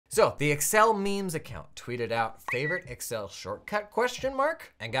So the Excel memes account tweeted out favorite Excel shortcut ?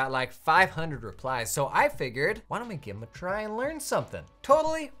 And got like 500 replies. So I figured, why don't we give them a try and learn something?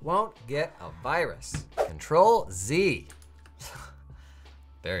 Totally won't get a virus. Control Z.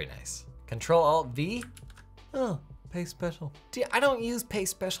 Very nice. Control Alt V. Oh, Pay Special. Gee, I don't use Pay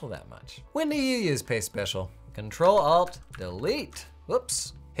Special that much. When do you use Pay Special? Control Alt Delete.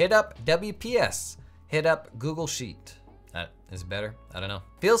 Whoops. Hit up WPS. Hit up Google Sheet. Is it better? I don't know.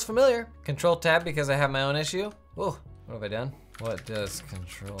 Feels familiar. Control Tab because I have my own issue. Whoa, what have I done? What does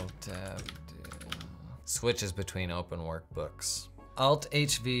Control Tab do? Switches between open workbooks. Alt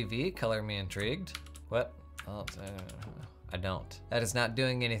HVV, color me intrigued. What? Alt, I don't. That is not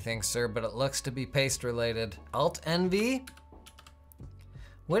doing anything, sir, but it looks to be paste related. Alt NV?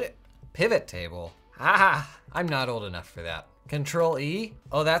 What? Pivot table. Ah, I'm not old enough for that. Control E?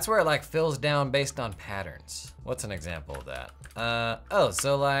 Oh, that's where it like fills down based on patterns. What's an example of that? Oh,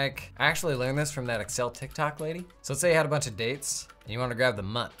 so like, I actually learned this from that Excel TikTok lady. So let's say you had a bunch of dates and you want to grab the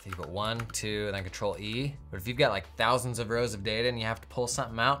month. You put 1, 2, and then Control E. But if you've got like thousands of rows of data and you have to pull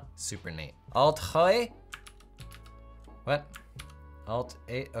something out, super neat. Alt H. What? Alt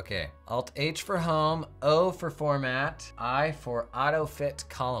A, okay. Alt H for home, O for format, I for auto fit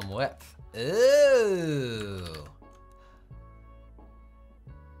column width. Ooh.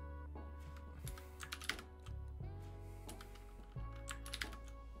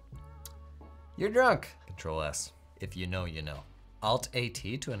 You're drunk. Control S. If you know, you know. Alt AT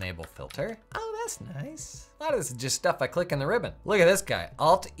to enable filter. Oh, that's nice. A lot of this is just stuff I click in the ribbon. Look at this guy.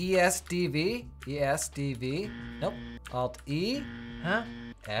 Alt ESDV. ESDV. Nope. Alt E. Huh?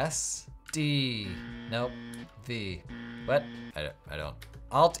 S. D. Nope. V. What? I don't.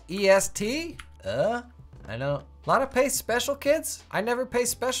 Alt EST. I don't. A lot of pay special, kids. I never pay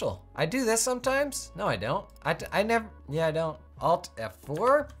special. I do this sometimes. No, I don't. I never. Yeah, I don't. Alt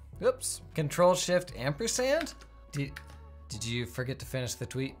F4. Oops. Control Shift ampersand. Did you forget to finish the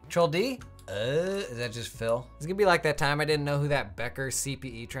tweet? Control D? Is that just Phil? It's gonna be like that time I didn't know who that Becker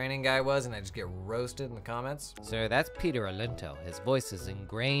CPE training guy was and I just get roasted in the comments. Sir, that's Peter Alinto. His voice is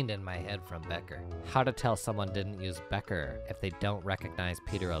ingrained in my head from Becker. How to tell someone didn't use Becker if they don't recognize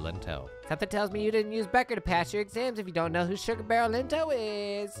Peter Alinto. Something tells me you didn't use Becker to pass your exams if you don't know who Sugar Bear Alinto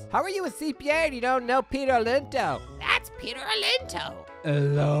is. How are you a CPA and you don't know Peter Alinto? That's Peter Alinto.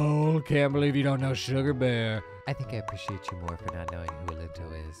 Hello, can't believe you don't know Sugar Bear. I think I appreciate you more for not knowing who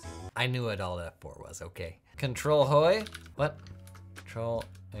Alinto is. I knew what all that for was, okay. Control Hoy? What? Control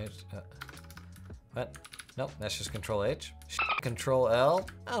H, what? Nope, that's just Control H. Control L?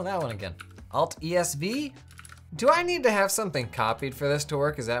 Oh, that one again. Alt ESV? Do I need to have something copied for this to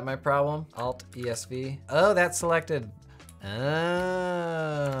work? Is that my problem? Alt ESV? Oh, that's selected. Oh.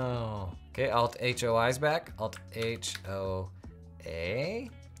 Okay, Alt HOI's back. Alt HOA?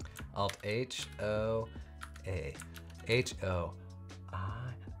 Alt HOA.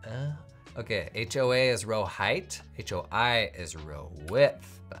 Okay, HOA is row height, HOI is row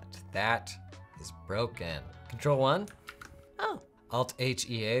width, but that is broken. Control 1? Oh. Alt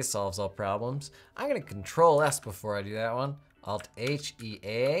HEA solves all problems. I'm gonna Control S before I do that one. Alt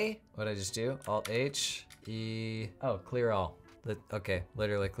HEA, what'd I just do? Alt H, E, oh, clear all. Okay,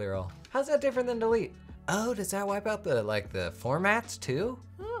 literally clear all. How's that different than delete? Oh, does that wipe out the formats too?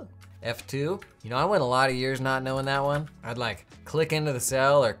 Oh. F2, you know, I went a lot of years not knowing that one. I'd like click into the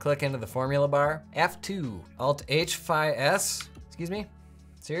cell or click into the formula bar. F2, Alt H5S, excuse me,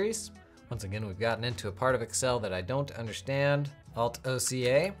 series? Once again, we've gotten into a part of Excel that I don't understand. Alt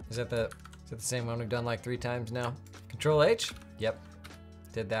OCA, is that the same one we've done like 3 times now? Control H, yep,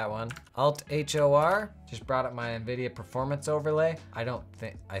 did that one. Alt HOR, just brought up my NVIDIA performance overlay. I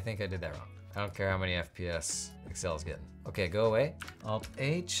think I did that wrong. I don't care how many FPS Excel's getting. Okay, go away. Alt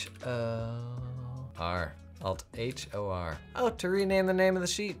H-O-R. Alt H-O-R. Oh, to rename the name of the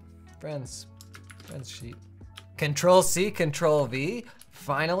sheet. Friends sheet. Control C, Control V.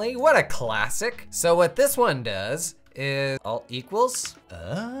 Finally, what a classic. So what this one does is Alt equals.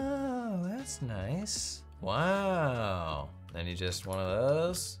 Oh, that's nice. Wow. Then you just one of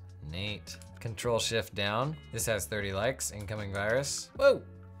those. Neat. Control Shift down. This has 30 likes, incoming virus. Whoa.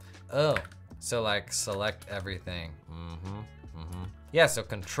 Oh. So like select everything. Yeah, so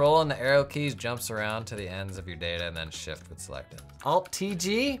Control and the arrow keys jumps around to the ends of your data and then Shift would select it. Alt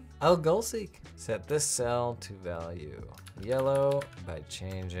TG, oh, goal seek. Set this cell to value yellow by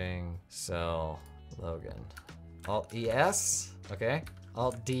changing cell Logan. Alt ES, okay.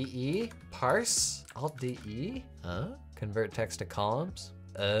 Alt DE, parse. Alt DE, convert text to columns.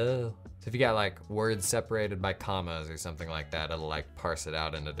 Oh. So if you got like words separated by commas or something like that, it'll like parse it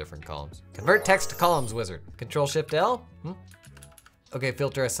out into different columns. Convert text to columns wizard. Control Shift L. Okay,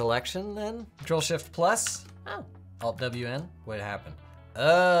 filter a selection then. Control Shift plus. Oh, Alt WN. What happened?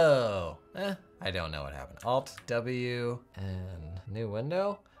 Oh, I don't know what happened. Alt W and new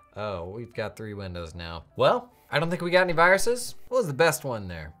window. Oh, we've got 3 windows now. Well, I don't think we got any viruses. What was the best one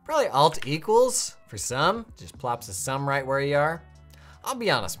there? Probably Alt equals for some. Just plops a sum right where you are. I'll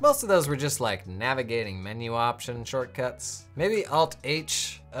be honest, most of those were just like navigating menu option shortcuts. Maybe Alt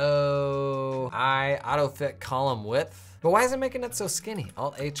H O I autofit column width. But why is it making it so skinny?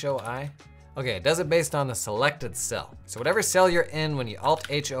 Alt H O I. Okay, it does it based on the selected cell. So whatever cell you're in, when you Alt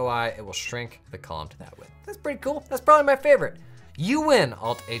H O I, it will shrink the column to that width. That's pretty cool. That's probably my favorite. You win,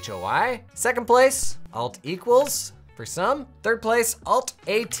 Alt H O I. Second place, Alt equals for some. Third place, Alt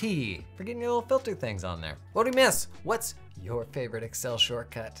AT for getting your little filter things on there. What did we miss? What's your favorite Excel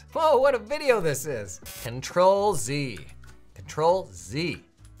shortcut? Whoa, what a video this is. Control Z. Control Z.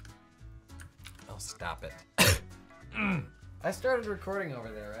 Oh, stop it. I started recording over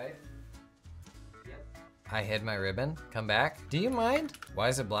there, right? Yep. I hid my ribbon. Come back. Do you mind? Why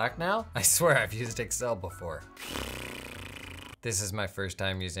is it black now? I swear I've used Excel before. This is my first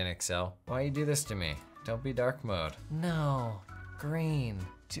time using Excel. Why you do this to me? Don't be dark mode. No, green.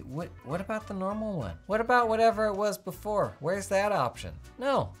 What about the normal one? What about whatever it was before? Where's that option?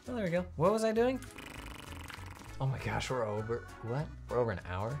 No, oh, there we go. What was I doing? Oh my gosh, we're over, what? We're over an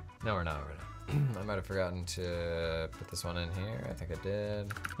hour? No, we're not over an hour. I might have forgotten to put this one in here. I think I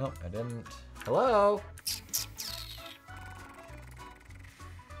did. Nope, I didn't. Hello?